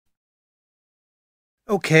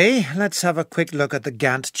OK, let's have a quick look at the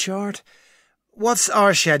Gantt chart. What's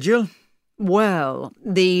our schedule? Well,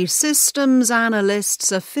 the systems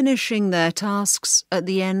analysts are finishing their tasks at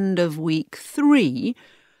the end of week 3,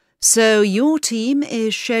 so your team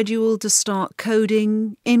is scheduled to start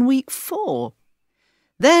coding in week 4.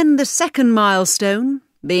 Then the second milestone,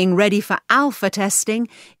 being ready for alpha testing,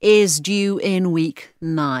 is due in week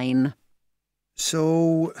 9.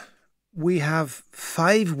 So we have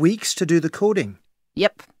 5 weeks to do the coding?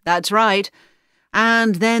 Yep, that's right.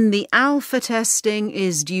 And then the alpha testing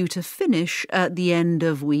is due to finish at the end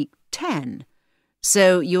of week 10.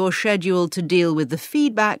 So you're scheduled to deal with the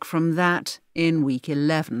feedback from that in week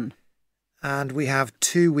 11. And we have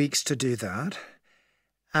 2 weeks to do that.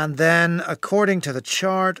 And then, according to the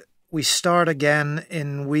chart, we start again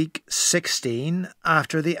in week 16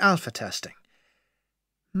 after the alpha testing.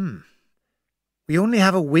 We only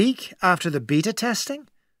have a week after the beta testing?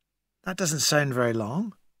 That doesn't sound very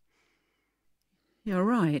long. You're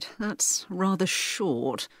right, that's rather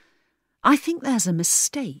short. I think there's a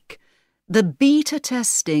mistake. The beta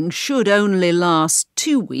testing should only last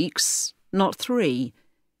 2 weeks, not 3.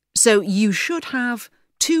 So you should have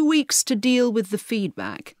 2 weeks to deal with the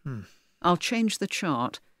feedback. I'll change the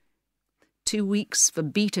chart. 2 weeks for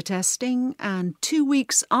beta testing and 2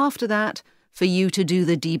 weeks after that for you to do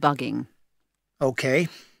the debugging. OK,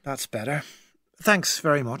 that's better. Thanks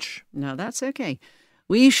very much. No, that's okay.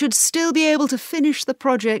 We should still be able to finish the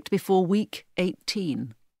project before week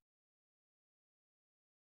 18.